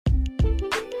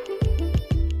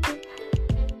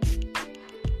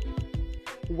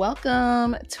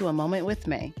Welcome to A Moment with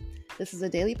May. This is a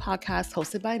daily podcast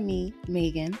hosted by me,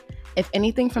 Megan. If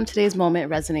anything from today's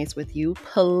moment resonates with you,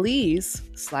 please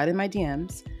slide in my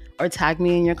DMs or tag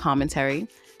me in your commentary.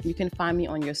 You can find me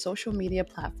on your social media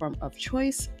platform of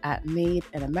choice at Made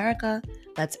in America.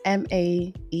 That's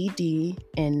MAED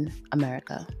in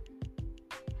America.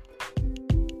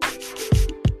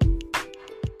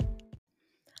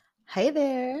 Hey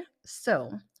there.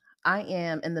 So, I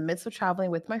am in the midst of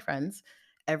traveling with my friends.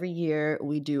 Every year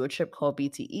we do a trip called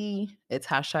BTE. It's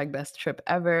hashtag best trip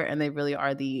ever, and they really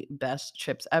are the best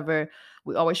trips ever.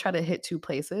 We always try to hit two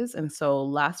places. And so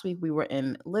last week we were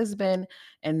in Lisbon,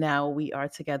 and now we are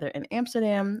together in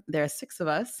Amsterdam. There are 6 of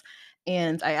us.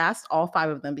 And I asked all 5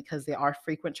 of them because they are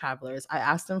frequent travelers. I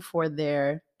asked them for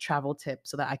their travel tip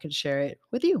so that I could share it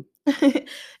with you.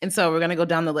 And so we're going to go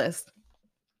down the list.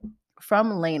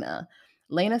 From Lena.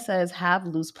 Lena says, have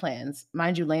loose plans.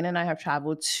 Mind you, Lena and I have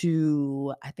traveled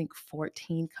to, I think,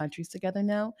 14 countries together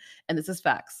now. And this is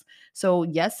facts. So,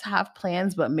 yes, have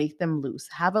plans, but make them loose.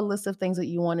 Have a list of things that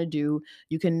you want to do.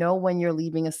 You can know when you're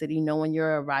leaving a city, know when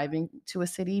you're arriving to a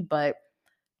city, but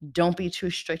don't be too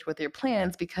strict with your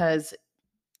plans because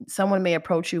someone may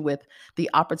approach you with the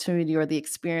opportunity or the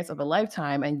experience of a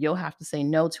lifetime, and you'll have to say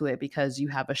no to it because you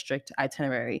have a strict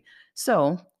itinerary.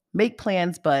 So, make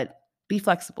plans, but be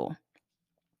flexible.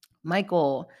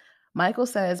 Michael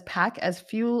says, pack as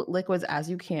few liquids as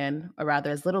you can, or rather,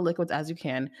 as little liquids as you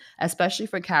can, especially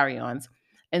for carry ons.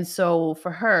 And so for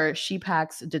her, she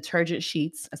packs detergent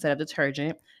sheets instead of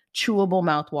detergent, chewable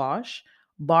mouthwash,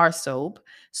 bar soap.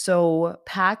 So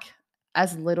pack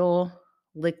as little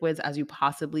liquids as you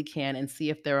possibly can and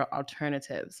see if there are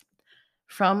alternatives.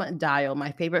 From Dial,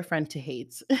 my favorite friend to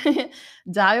hate.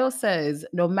 Dial says,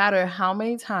 no matter how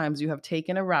many times you have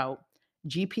taken a route,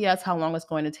 GPS how long it's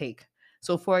going to take.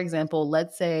 So, for example,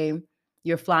 let's say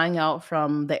you're flying out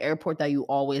from the airport that you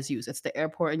always use. It's the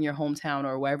airport in your hometown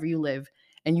or wherever you live,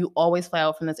 and you always fly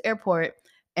out from this airport,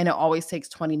 and it always takes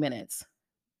 20 minutes.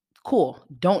 Cool.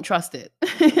 Don't trust it.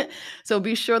 So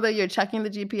be sure that you're checking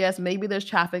the GPS. Maybe there's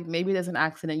traffic, maybe there's an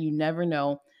accident. You never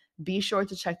know. Be sure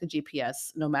to check the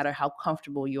GPS no matter how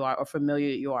comfortable you are or familiar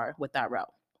you are with that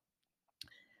route.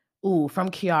 Ooh, from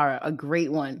Kiara, a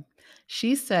great one.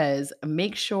 She says,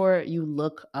 make sure you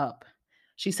look up.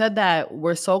 She said that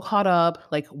we're so caught up,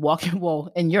 like walking,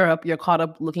 well, in Europe, you're caught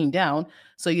up looking down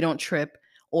so you don't trip.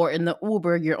 Or in the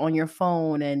Uber, you're on your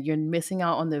phone and you're missing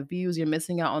out on the views, you're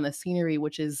missing out on the scenery,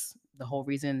 which is the whole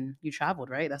reason you traveled,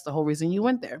 right? That's the whole reason you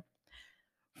went there.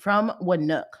 From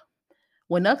Wanook.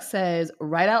 Wanook says,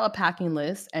 write out a packing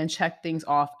list and check things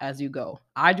off as you go.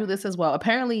 I do this as well.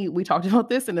 Apparently, we talked about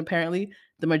this, and apparently,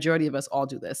 the majority of us all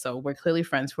do this. So we're clearly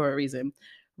friends for a reason.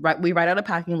 Right? We write out a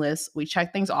packing list, we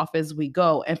check things off as we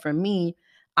go. And for me,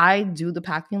 I do the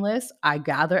packing list, I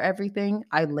gather everything,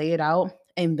 I lay it out,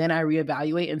 and then I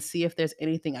reevaluate and see if there's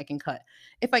anything I can cut.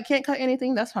 If I can't cut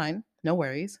anything, that's fine. No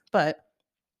worries. But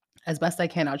as best I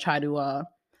can, I'll try to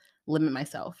limit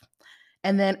myself.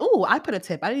 And then, I put a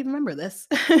tip. I didn't even remember this.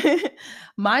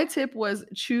 My tip was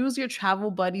choose your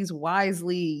travel buddies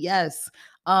wisely. Yes.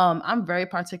 I'm very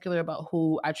particular about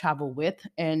who I travel with.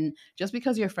 And just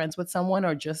because you're friends with someone,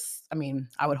 or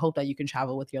I would hope that you can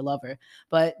travel with your lover,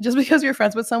 but just because you're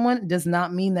friends with someone does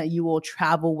not mean that you will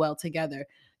travel well together.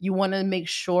 You want to make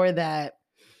sure that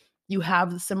you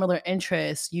have similar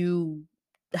interests, you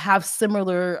have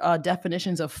similar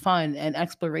definitions of fun and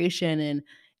exploration. And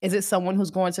is it someone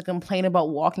who's going to complain about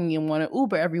walking and want to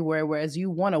Uber everywhere, whereas you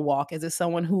want to walk? Is it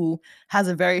someone who has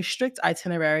a very strict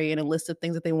itinerary and a list of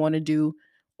things that they want to do?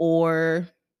 Or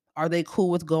are they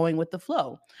cool with going with the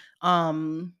flow?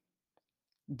 Um,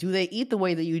 do they eat the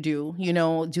way that you do?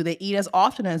 Do they eat as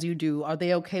often as you do? Are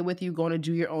they okay with you going to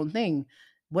do your own thing?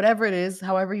 Whatever it is,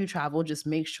 however you travel, just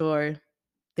make sure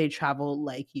they travel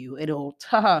like you.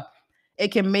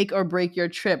 It can make or break your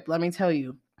trip, let me tell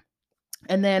you.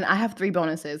 And then I have 3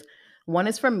 bonuses. One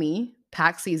is from me,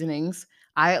 pack seasonings.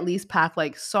 I at least pack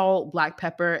like salt, black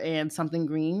pepper, and something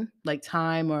green, like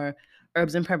thyme or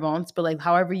herbs in Provence. But like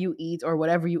however you eat or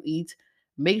whatever you eat,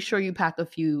 make sure you pack a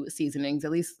few seasonings. At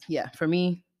least, yeah, for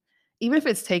me, even if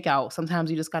it's takeout,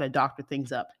 sometimes you just gotta doctor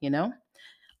things up, you know?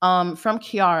 From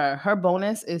Kiara, her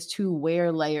bonus is to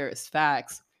wear layers,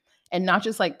 facts. And not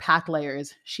just like pack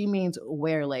layers. She means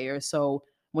wear layers. So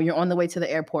when you're on the way to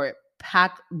the airport,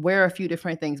 wear a few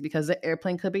different things because the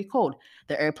airplane could be cold.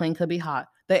 The airplane could be hot.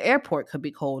 The airport could be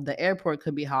cold. The airport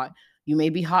could be hot. You may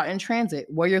be hot in transit.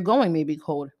 Where you're going may be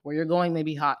cold. Where you're going may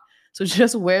be hot. So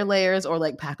just wear layers or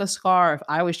like pack a scarf.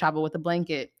 I always travel with a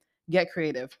blanket. Get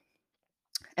creative.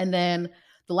 And then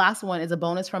the last one is a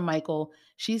bonus from Michael.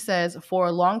 She says, for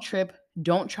a long trip,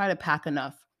 don't try to pack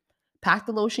enough. Pack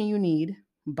the lotion you need,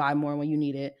 buy more when you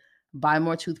need it, buy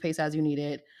more toothpaste as you need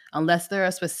it. Unless there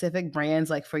are specific brands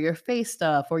like for your face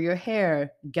stuff or your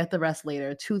hair, get the rest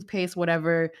later. Toothpaste,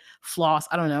 whatever, floss,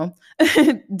 I don't know.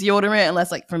 Deodorant,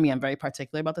 unless like for me, I'm very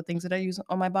particular about the things that I use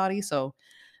on my body. So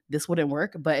this wouldn't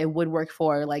work, but it would work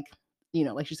for like,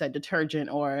 like you said, detergent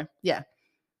or yeah,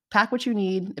 pack what you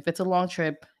need. If it's a long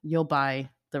trip, you'll buy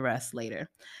the rest later.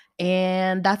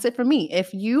 And that's it for me.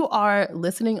 If you are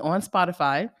listening on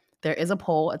Spotify, there is a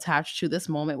poll attached to this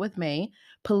moment with May.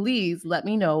 Please let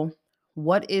me know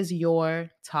what is your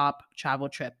top travel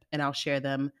trip, and I'll share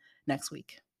them next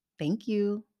week. Thank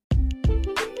you.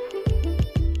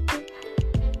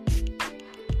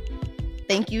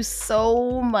 Thank you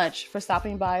so much for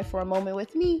stopping by for a moment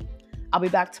with me. I'll be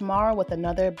back tomorrow with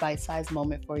another bite-sized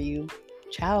moment for you.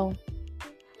 Ciao.